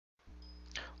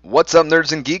What's up,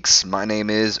 nerds and geeks? My name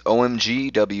is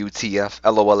OMG WTF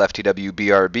LOLFTW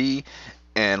BRB,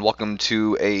 and welcome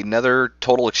to another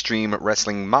Total Extreme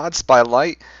Wrestling Mod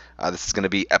Spotlight. This is going to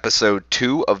be episode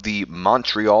 2 of the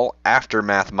Montreal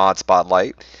Aftermath Mod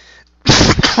Spotlight.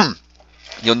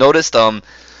 You'll notice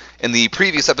in the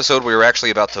previous episode we were actually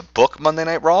about to book Monday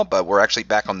Night Raw, but we're actually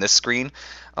back on this screen.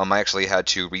 I actually had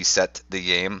to reset the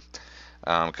game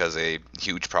because a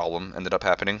huge problem ended up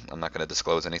happening. I'm not going to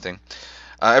disclose anything.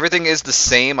 Everything is the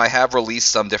same. I have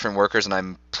released some different workers, and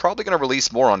I'm probably going to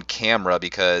release more on camera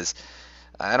because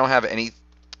I don't have any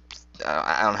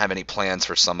plans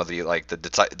for some of the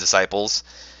disciples.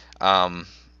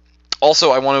 Also,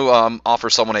 I want to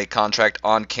offer someone a contract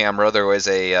on camera. There was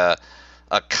a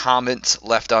comment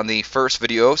left on the first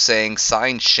video saying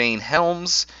sign Shane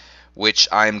Helms, which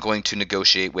I'm going to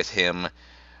negotiate with him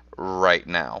right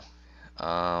now.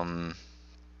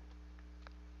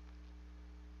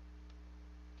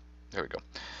 There we go.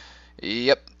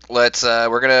 Yep.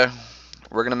 We're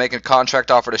gonna make a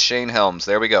contract offer to Shane Helms.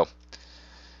 There we go.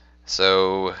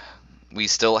 So we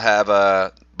still have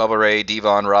Bubba Ray,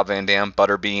 Devon, Rob Van Dam,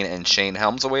 Butterbean, and Shane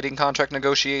Helms awaiting contract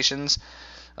negotiations.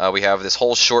 We have this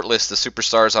whole short list of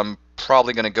superstars I'm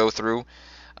probably gonna go through.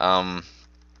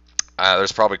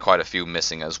 There's probably quite a few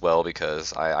missing as well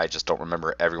because I just don't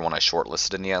remember everyone I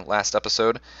shortlisted in the last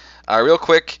episode. Real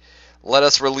quick, let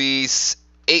us release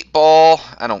 8 Ball.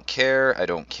 I don't care. We're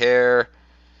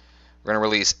going to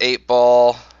release 8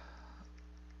 Ball.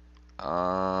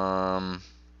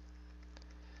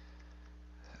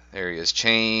 There he is.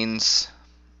 Chains.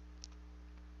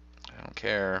 I don't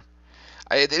care.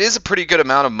 It is a pretty good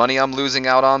amount of money I'm losing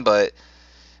out on, but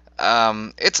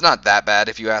it's not that bad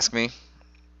if you ask me.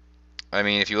 I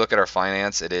mean, if you look at our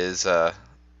finance, it is out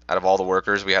of all the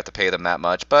workers, we have to pay them that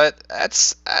much, but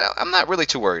I'm not really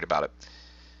too worried about it.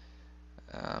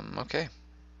 Okay.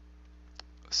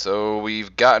 So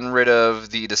we've gotten rid of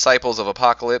the Disciples of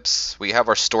Apocalypse. We have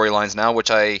our storylines now, which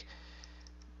I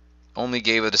only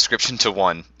gave a description to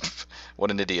one.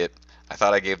 What an idiot. I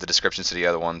thought I gave the descriptions to the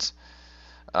other ones.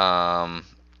 But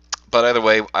either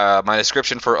way, my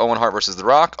description for Owen Hart versus The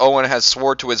Rock. Owen has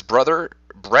sworn to his brother,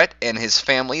 Brett, and his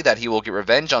family that he will get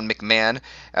revenge on McMahon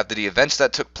after the events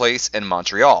that took place in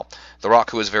Montreal. The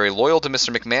Rock, who is very loyal to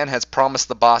Mr. McMahon, has promised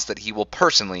the boss that he will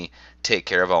personally take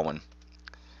care of Owen.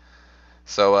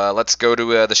 So let's go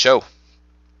to the show.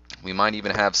 We might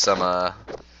even have some...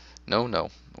 No,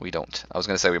 we don't. I was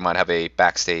going to say we might have a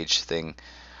backstage thing.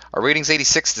 Our rating's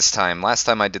 86 this time. Last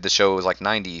time I did the show it was like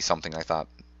 90-something, I thought.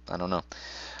 I don't know.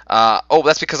 Oh,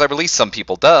 that's because I released some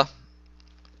people. Duh.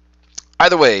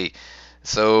 Either way,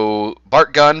 so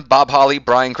Bart Gunn, Bob Holly,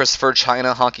 Brian Christopher,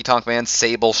 China, Honky Tonk Man,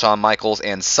 Sable, Shawn Michaels,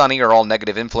 and Sonny are all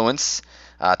negative influence.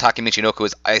 Taki Michinoku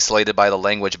is isolated by the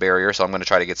language barrier, so I'm going to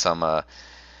try to get some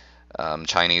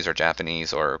Chinese or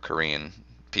Japanese or Korean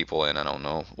people in. I don't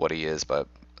know what he is, but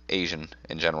Asian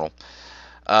in general.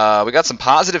 We got some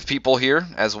positive people here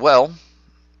as well.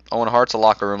 Owen Hart's a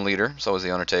locker room leader, so is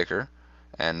The Undertaker,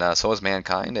 and so is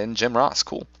Mankind and Jim Ross.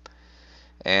 Cool.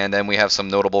 And then we have some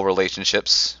notable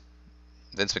relationships.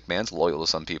 Vince McMahon's loyal to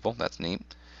some people. That's neat.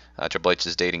 Triple H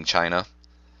is dating China.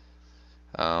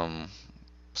 Some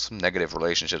negative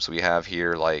relationships we have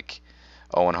here, like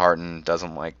Owen Hart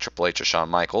doesn't like Triple H or Shawn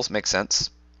Michaels. Makes sense.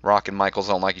 Rock and Michaels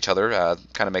don't like each other.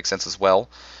 Kind of makes sense as well.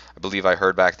 I believe I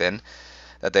heard back then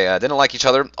that they didn't like each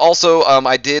other. Also,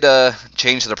 I did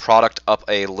change the product up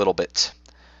a little bit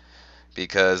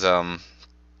because,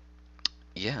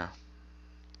 yeah,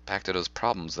 back to those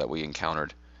problems that we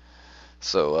encountered.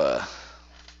 So,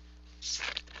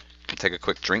 take a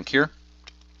quick drink here.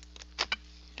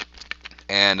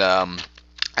 And I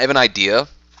have an idea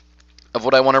of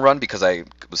what I want to run because I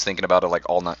was thinking about it like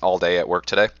all day at work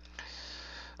today.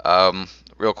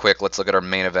 Real quick, let's look at our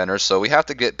main eventers. So we have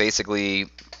to get basically,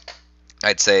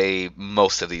 I'd say,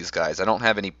 most of these guys. I don't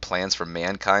have any plans for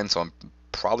Mankind, so I'm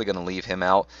probably going to leave him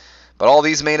out. But all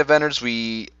these main eventers,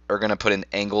 we are going to put in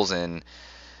angles and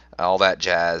all that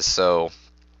jazz. So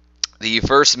the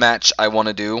first match I want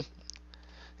to do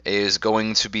is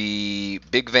going to be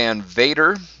Big Van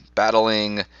Vader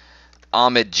battling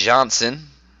Ahmed Johnson.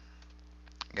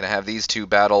 I'm going to have these two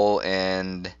battle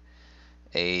in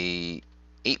a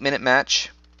 8-minute match.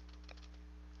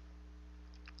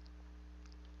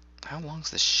 How long's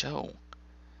the show?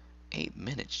 8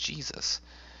 minutes, Jesus.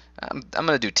 I'm going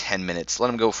to do 10 minutes.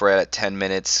 Let him go for it at 10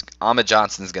 minutes. Ahmed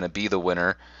Johnson's going to be the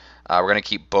winner. We're going to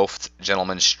keep both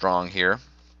gentlemen strong here.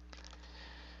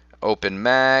 Open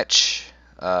match.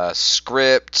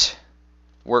 Script.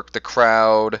 Work the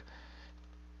crowd.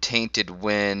 Tainted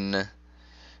win.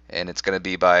 and it's going to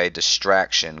be by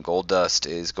distraction. Goldust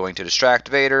is going to distract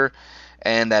Vader,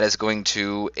 and that is going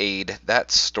to aid that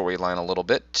storyline a little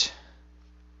bit.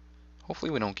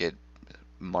 Hopefully we don't get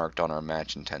marked on our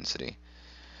match intensity.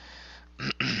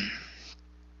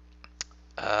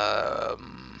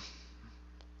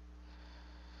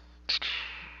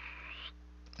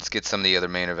 Let's get some of the other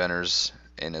main eventers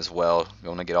in as well. We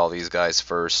want to get all these guys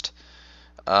first.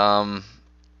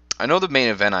 I know the main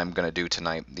event I'm going to do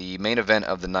tonight. The main event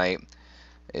of the night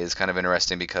is kind of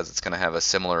interesting because it's going to have a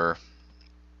similar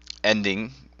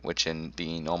ending, which in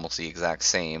being almost the exact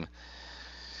same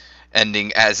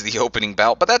ending as the opening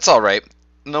bout, but that's all right.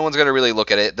 No one's going to really look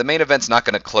at it. The main event's not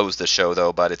going to close the show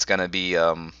though, but it's going to be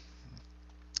the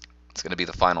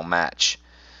final match.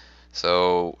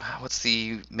 So, what's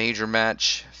the major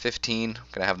match? 15. I'm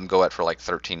going to have them go at for like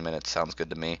 13 minutes. Sounds good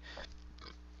to me.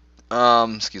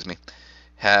 Excuse me.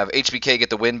 Have HBK get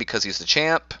the win because he's the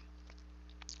champ.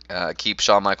 Keep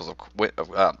Shawn Michaels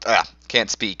can't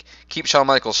speak. Keep Shawn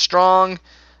Michaels strong.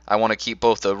 I want to keep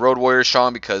both the Road Warriors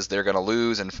strong because they're going to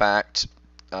lose. In fact,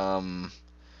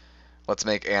 let's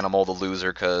make Animal the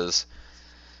loser because,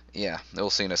 yeah, we'll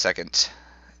see in a second.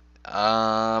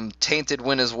 Tainted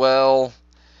win as well.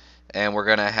 And we're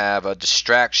going to have a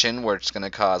distraction where it's going to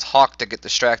cause Hawk to get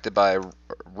distracted by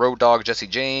Road Dogg Jesse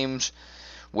James,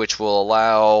 which will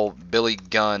allow Billy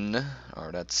Gunn,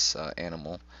 or that's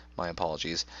Animal, my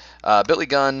apologies, Billy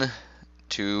Gunn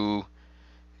to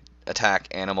attack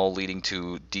Animal, leading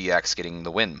to DX getting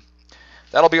the win.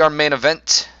 That'll be our main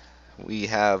event. We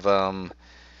have,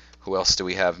 who else do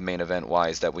we have main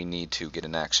event-wise that we need to get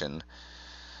in action?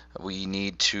 We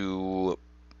need to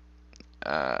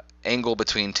angle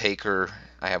between Taker.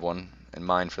 I have one in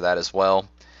mind for that as well.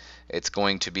 It's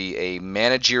going to be a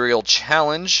managerial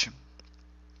challenge.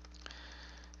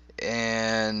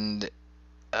 And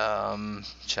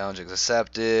challenge is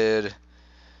accepted.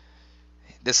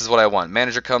 This is what I want.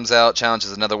 Manager comes out,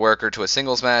 challenges another worker to a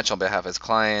singles match on behalf of his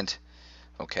client.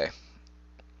 Okay.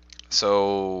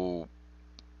 So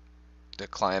the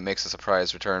client makes a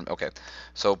surprise return. Okay.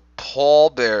 So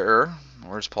Paul Bearer.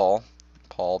 Where's Paul?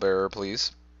 Paul Bearer,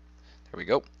 please. There we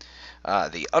go.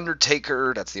 The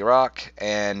Undertaker, that's The Rock,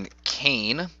 and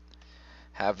Kane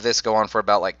have this go on for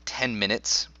about like 10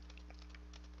 minutes.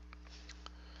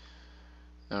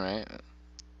 Alright.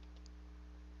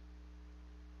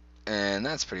 And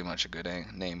that's pretty much a good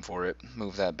name for it.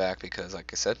 Move that back because,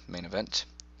 like I said, main event.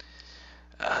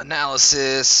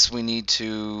 Analysis. We need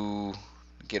to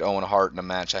get Owen Hart in a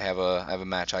match. I have a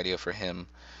match idea for him.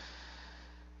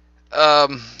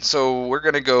 So we're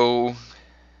gonna go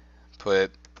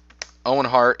put Owen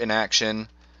Hart in action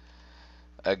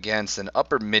against an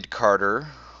upper mid-carder,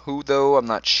 who though I'm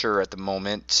not sure at the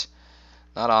moment.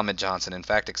 Not Ahmed Johnson. In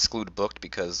fact, exclude booked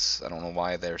because I don't know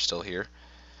why they're still here.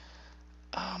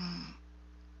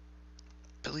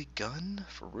 Billy Gunn,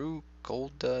 Farouk,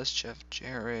 Goldust, Jeff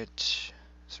Jarrett.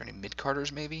 Is there any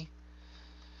mid-carders maybe?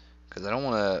 Because I don't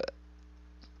want to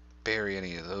bury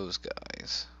any of those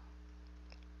guys.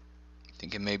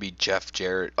 Thinking maybe Jeff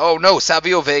Jarrett. Oh no,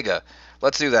 Savio Vega.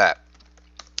 Let's do that.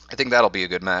 I think that'll be a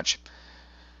good match.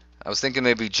 I was thinking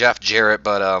maybe Jeff Jarrett,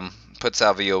 but put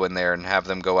Savio in there and have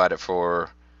them go at it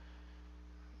for...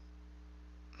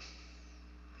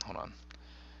 Hold on.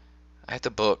 I have to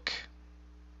book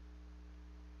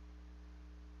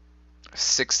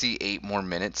 68 more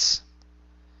minutes.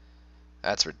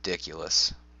 That's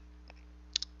ridiculous.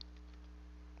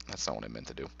 That's not what I meant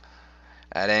to do.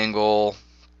 At angle.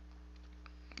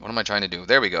 What am I trying to do?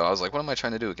 There we go. I was like, what am I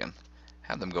trying to do again?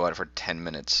 Have them go at it for 10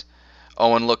 minutes.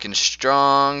 Owen looking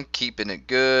strong, keeping it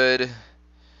good.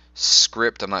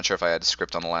 Script. I'm not sure if I had a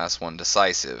script on the last one.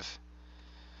 Decisive.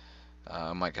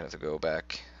 I might have to go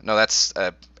back. No, that's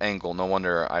angle. No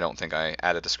wonder I don't think I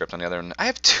added the script on the other one. I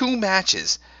have 2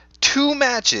 matches. 2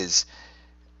 matches.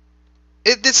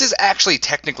 This is actually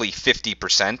technically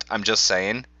 50%. I'm just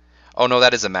saying. Oh, no,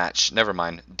 that is a match. Never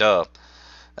mind. Duh.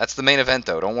 That's the main event,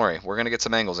 though. Don't worry. We're going to get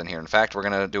some angles in here. In fact, we're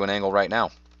going to do an angle right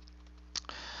now.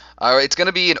 It's going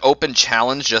to be an open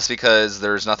challenge just because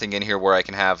there's nothing in here where I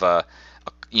can have,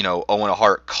 Owen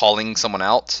Hart calling someone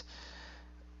out.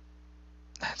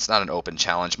 It's not an open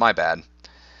challenge. My bad.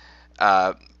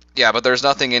 Yeah, but there's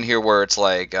nothing in here where it's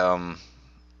like,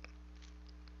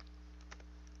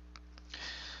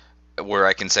 where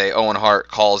I can say Owen Hart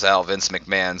calls out Vince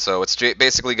McMahon. So it's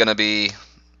basically going to be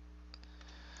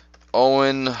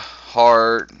Owen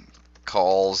Hart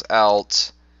calls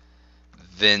out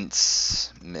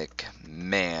Vince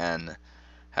McMahon.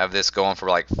 Have this going for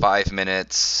like 5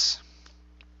 minutes.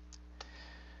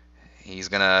 He's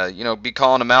gonna, be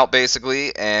calling him out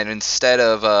basically, and instead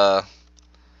of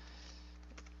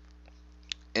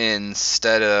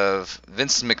instead of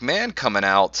Vince McMahon coming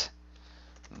out,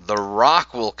 The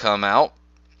Rock will come out.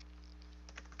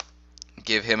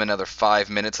 Give him another 5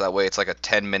 minutes. That way it's like a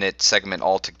 10-minute segment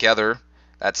altogether.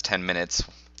 That's 10 minutes.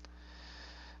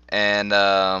 And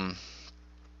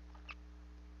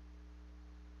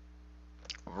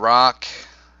Rock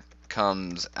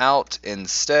comes out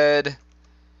instead,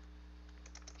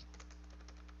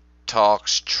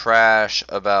 talks trash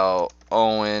about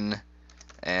Owen,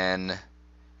 and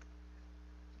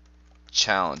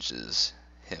challenges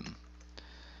him.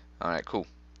 Alright, cool.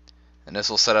 And this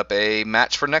will set up a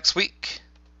match for next week.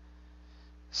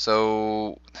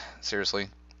 So, seriously,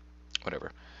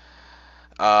 whatever.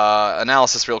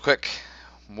 Analysis real quick.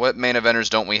 What main eventers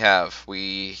don't we have?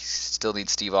 We still need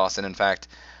Steve Austin. In fact,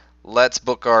 let's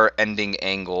book our ending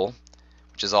angle,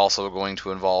 which is also going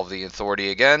to involve the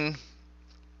Authority again.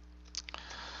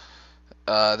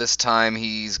 This time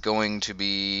he's going to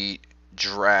be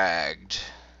dragged.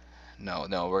 No,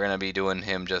 we're going to be doing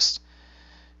him just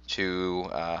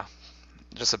a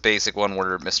basic one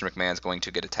where Mr. McMahon's going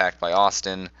to get attacked by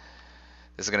Austin.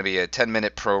 This is going to be a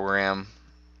 10-minute program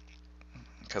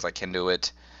because I can do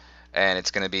it. And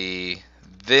it's going to be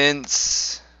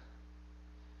Vince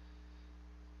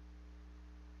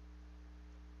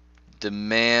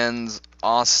demands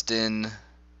Austin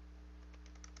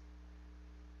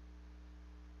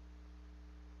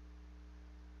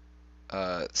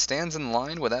stands in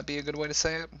line. Would that be a good way to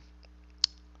say it?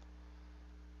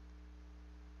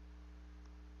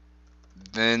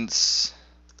 Vince,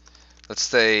 let's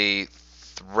say,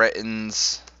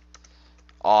 threatens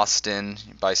Austin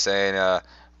by saying,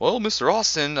 well, Mr.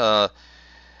 Austin,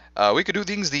 we could do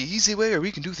things the easy way or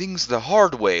we can do things the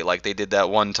hard way, like they did that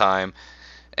one time.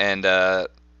 And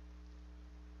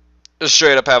just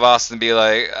straight up have Austin be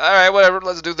like, alright, whatever,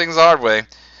 let's do things the hard way.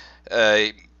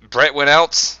 Brett went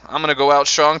out, I'm going to go out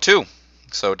strong too.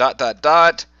 So ...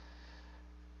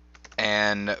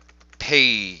 and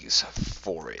pays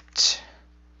for it.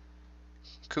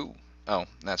 Cool. Oh,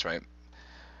 that's right.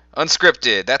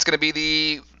 Unscripted. That's going to be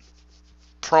the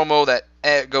promo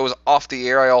that goes off the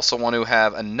air. I also want to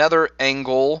have another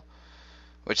angle,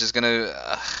 which is going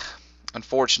to...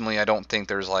 unfortunately, I don't think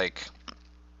there's like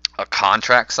a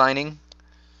contract signing.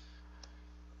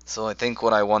 So I think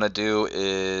what I want to do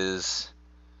is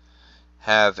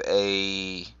have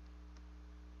a...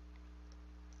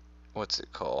 what's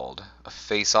it called? A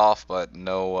face-off, but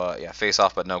no...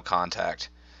 face-off, but no contact.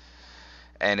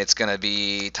 And it's going to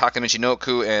be Taka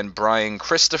Michinoku and Brian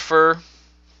Christopher.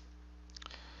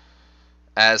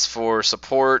 As for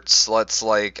supports, let's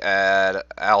add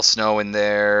Al Snow in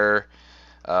there.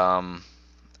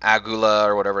 Agula,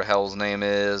 or whatever the hell his name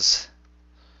is.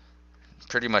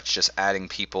 Pretty much just adding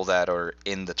people that are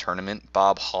in the tournament.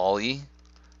 Bob Holly.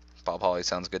 Bob Holly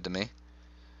sounds good to me.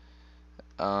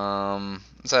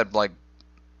 Let's add, I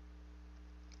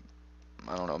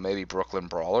don't know, maybe Brooklyn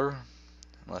Brawler.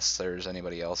 Unless there's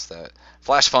anybody else that...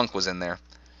 Flash Funk was in there.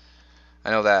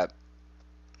 I know that.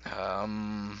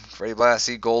 Freddie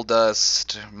Blassie,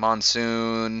 Goldust,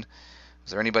 Monsoon.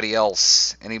 Was there anybody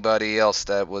else? Anybody else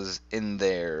that was in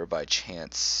there by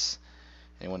chance?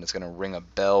 Anyone that's going to ring a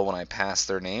bell when I pass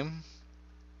their name?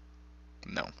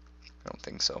 No, I don't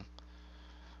think so.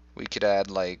 We could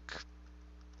add, I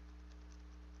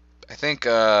think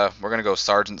we're going to go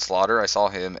Sergeant Slaughter. I saw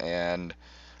him, and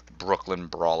Brooklyn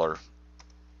Brawler.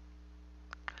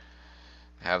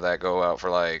 Have that go out for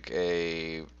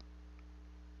a...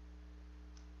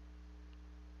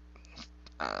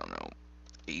 I don't know,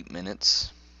 8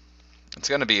 minutes. It's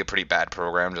going to be a pretty bad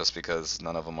program just because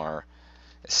none of them are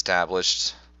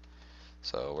established.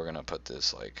 So we're going to put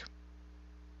this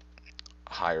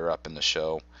higher up in the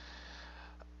show.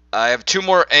 I have 2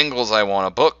 more angles I want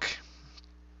to book.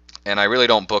 And I really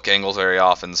don't book angles very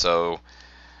often, so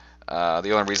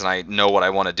the only reason I know what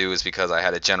I want to do is because I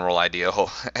had a general idea.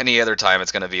 Any other time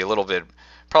it's going to be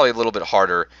probably a little bit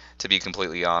harder, to be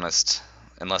completely honest,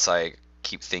 unless I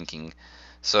keep thinking.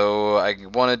 So I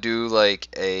want to do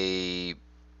a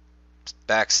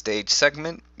backstage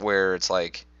segment where it's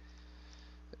not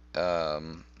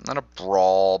a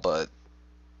brawl, but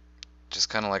just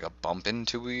kind of like a bump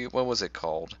into... What was it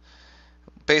called?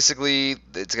 Basically,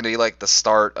 it's going to be the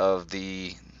start of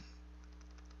the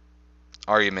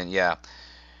argument, yeah.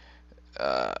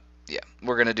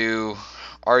 We're going to do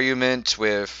argument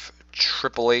with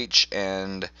Triple H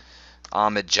and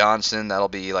Ahmed Johnson. That'll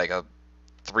be a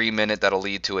 3-minute that'll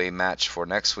lead to a match for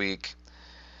next week.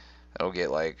 That'll get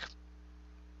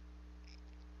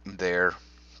there.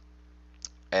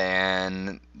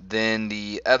 And then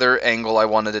the other angle I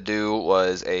wanted to do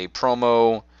was a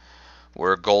promo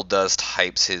where Goldust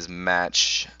hypes his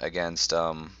match against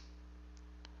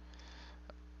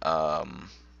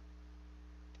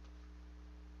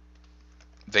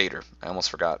Vader. I almost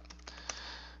forgot.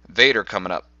 Vader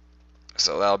coming up.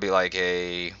 So that'll be like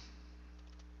a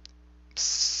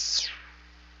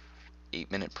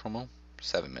 8-minute promo?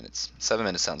 7 minutes. 7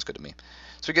 minutes sounds good to me.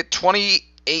 So we get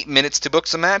 28 minutes to book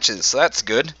some matches. So that's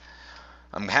good.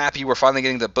 I'm happy we're finally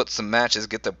getting to book some matches,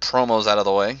 get the promos out of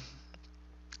the way.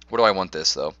 Where do I want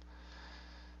this, though?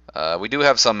 We do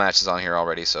have some matches on here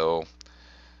already, so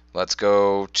let's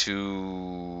go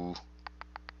to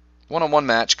one-on-one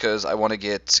match because I want to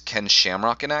get Ken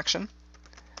Shamrock in action.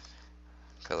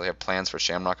 Because I have plans for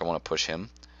Shamrock. I want to push him.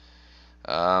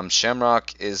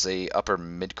 Shamrock is a upper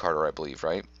mid-carder, I believe,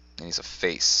 right? And he's a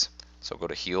face. So go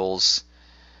to heels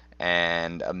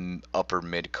and upper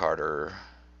mid-carder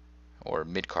or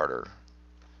mid-carder.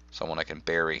 Someone I can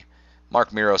bury.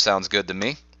 Mark Miro sounds good to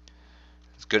me.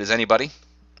 As good as anybody.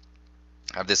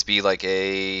 Have this be like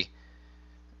a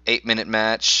 8-minute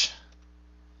match.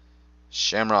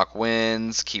 Shamrock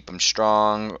wins. Keep him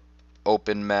strong.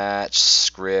 Open match.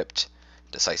 Script.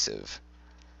 Decisive.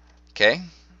 Okay.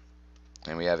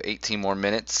 And we have 18 more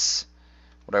minutes.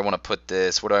 What do I want to put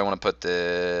this? Where do I want to put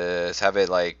this? Have it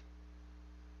like...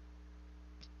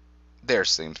 There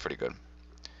seems pretty good.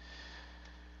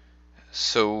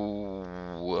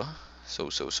 So...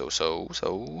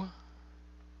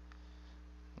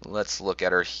 Let's look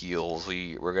at our heels.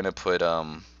 We're going to put...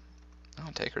 Oh,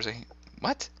 Taker's a...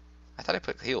 What? I thought I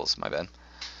put heels. My bad.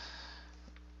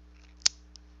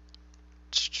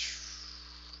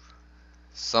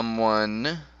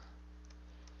 Someone...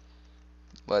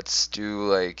 Let's do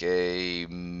like a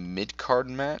mid-card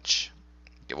match.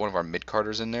 Get one of our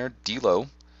mid-carders in there. D'Lo.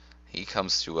 He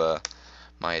comes to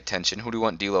my attention. Who do we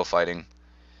want D'Lo fighting?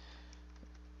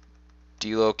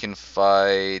 D'Lo can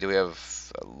fight... Do we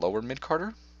have a lower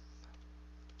mid-carder?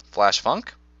 Flash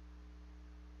Funk?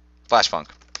 Flash Funk.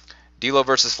 D'Lo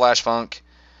versus Flash Funk.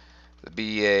 It'd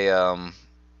be a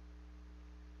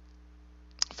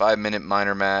 5-minute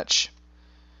minor match.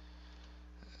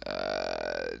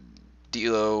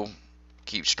 D'Lo,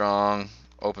 keep strong,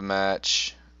 open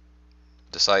match,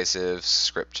 decisive,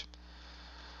 script.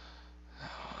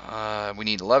 We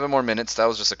need 11 more minutes. That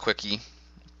was just a quickie.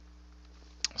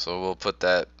 So we'll put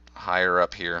that higher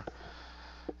up here.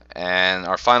 And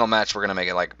our final match, we're going to make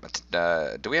it like...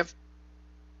 do we have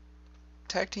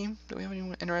tag team? Do we have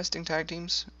any interesting tag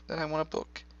teams that I want to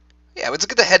book? Yeah, let's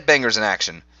get the Headbangers in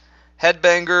action.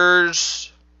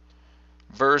 Headbangers...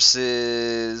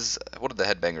 versus, what are the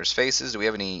Headbangers faces? Do we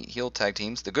have any heel tag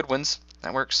teams? The Goodwins.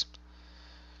 That works.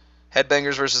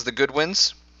 Headbangers versus the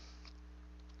Goodwins.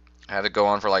 Have it go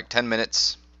on for like 10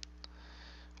 minutes.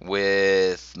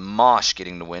 With Mosh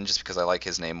getting the win just because I like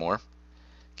his name more.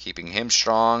 Keeping him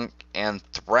strong. And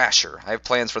Thrasher. I have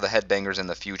plans for the Headbangers in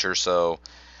the future, so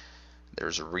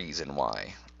there's a reason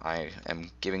why I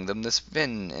am giving them this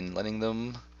win and letting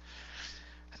them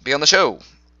be on the show.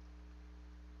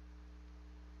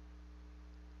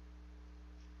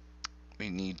 We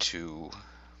need to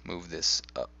move this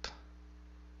up.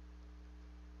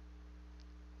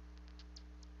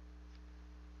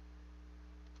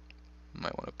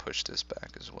 Might want to push this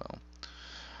back as well.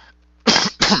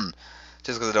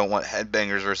 Just because I don't want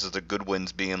Headbangers versus the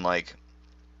Goodwins being like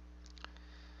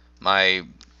my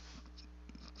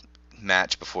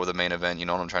match before the main event. You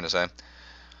know what I'm trying to say?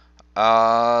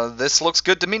 This looks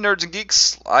good to me, nerds and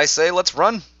geeks. I say let's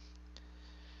run.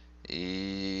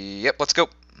 Yep, let's go.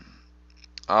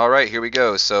 Alright, here we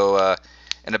go. So,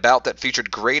 in a bout that featured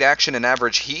great action and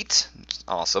average heat.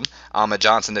 Awesome. Ahmed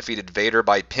Johnson defeated Vader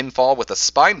by pinfall with a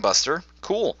spine buster.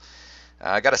 Cool.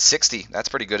 I got a 60. That's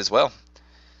pretty good as well.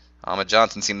 Ahmed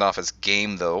Johnson seemed off his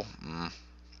game, though.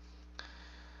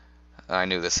 I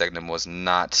knew this segment was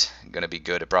not going to be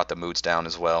good. It brought the moods down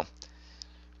as well.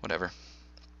 Whatever.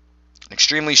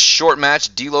 Extremely short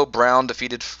match. D'Lo Brown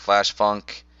defeated Flash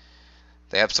Funk.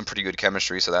 They have some pretty good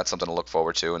chemistry, so that's something to look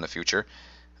forward to in the future.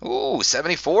 Ooh,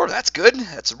 74. That's good.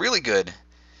 That's really good.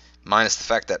 Minus the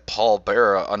fact that Paul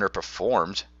Bearer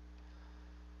underperformed.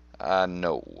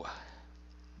 No.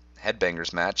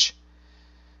 Headbangers match.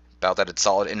 About that, it's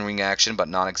solid in-ring action, but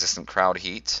non-existent crowd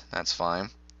heat. That's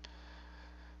fine.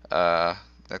 I've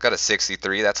got a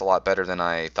 63. That's a lot better than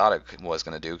I thought it was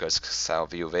going to do because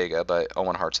Salvio Vega, but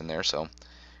Owen Hart's in there, so.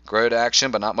 Great action,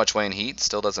 but not much way in heat.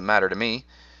 Still doesn't matter to me.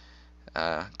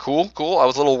 Cool. I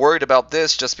was a little worried about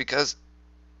this just because...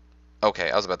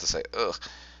 Okay, I was about to say, ugh.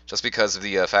 Just because of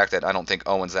the fact that I don't think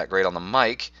Owen's that great on the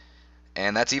mic.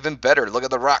 And that's even better. Look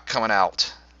at The Rock coming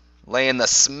out. Laying the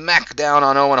smack down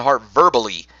on Owen Hart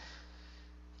verbally.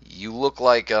 You look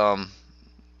like,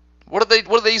 What did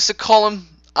they used to call him?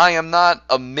 I am not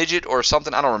a midget or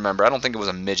something. I don't remember. I don't think it was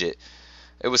a midget.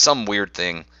 It was some weird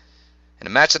thing. In a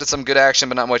match that had some good action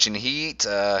but not much in heat,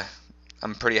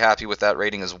 I'm pretty happy with that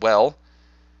rating as well.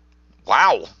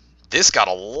 Wow, this got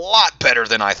a lot better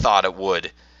than I thought it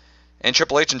would. And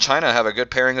Triple H and China have a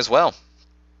good pairing as well.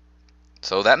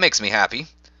 So that makes me happy.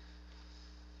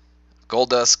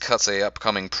 Goldust cuts a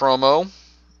upcoming promo.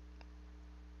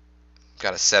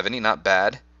 Got a 70, not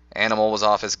bad. Animal was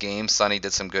off his game. Sonny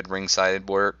did some good ringside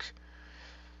work.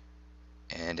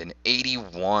 And an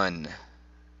 81.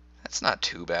 That's not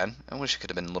too bad. I wish it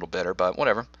could have been a little better, but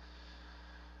whatever.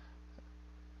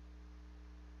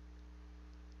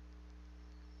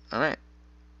 Alright.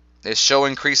 This show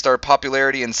increased our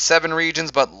popularity in 7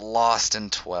 regions, but lost in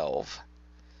 12.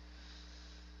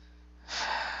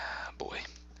 Boy.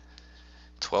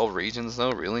 12 regions,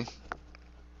 though? Really?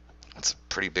 That's a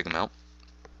pretty big amount.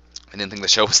 I didn't think the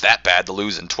show was that bad to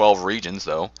lose in 12 regions,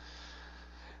 though.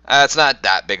 It's not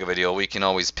that big of a deal. We can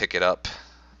always pick it up.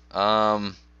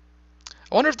 I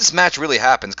wonder if this match really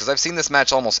happens, because I've seen this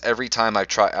match almost every time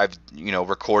I've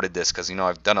recorded this, because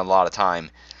I've done a lot of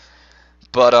time.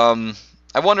 But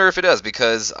I wonder if it does,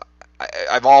 because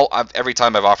every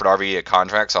time I've offered RVD a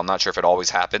contract, so I'm not sure if it always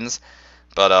happens.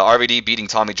 But RVD beating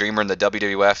Tommy Dreamer in the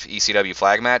WWF ECW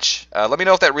flag match. Let me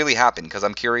know if that really happened, because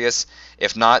I'm curious.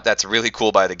 If not, that's really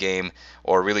cool by the game,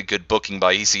 or really good booking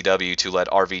by ECW to let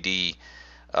RVD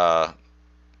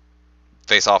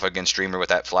face off against Dreamer with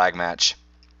that flag match.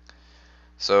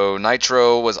 So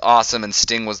Nitro was awesome, and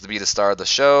Sting was to be the star of the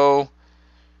show.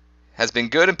 Has been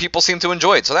good, and people seem to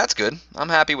enjoy it, so that's good. I'm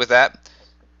happy with that.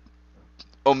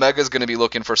 Omega's going to be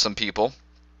looking for some people.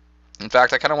 In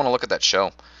fact, I kind of want to look at that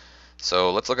show.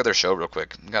 So let's look at their show real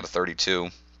quick. We got a 32.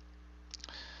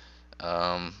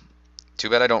 Too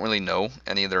bad I don't really know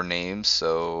any of their names,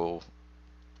 so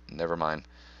never mind.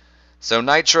 So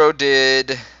Nitro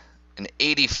did an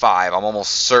 85. I'm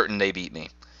almost certain they beat me.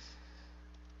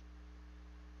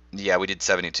 Yeah, we did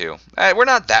 72. We're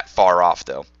not that far off,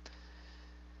 though.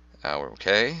 We're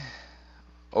okay.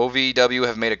 OVW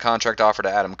have made a contract offer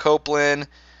to Adam Copeland.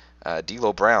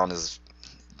 D'Lo Brown is...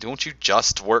 Don't you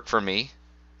just work for me?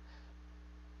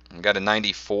 We got a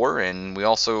 94, and we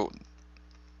also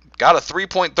got a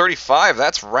 3.35.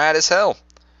 That's rad as hell.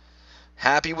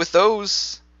 Happy with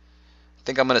those. I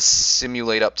think I'm going to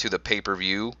simulate up to the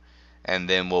pay-per-view, and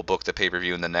then we'll book the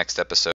pay-per-view in the next episode.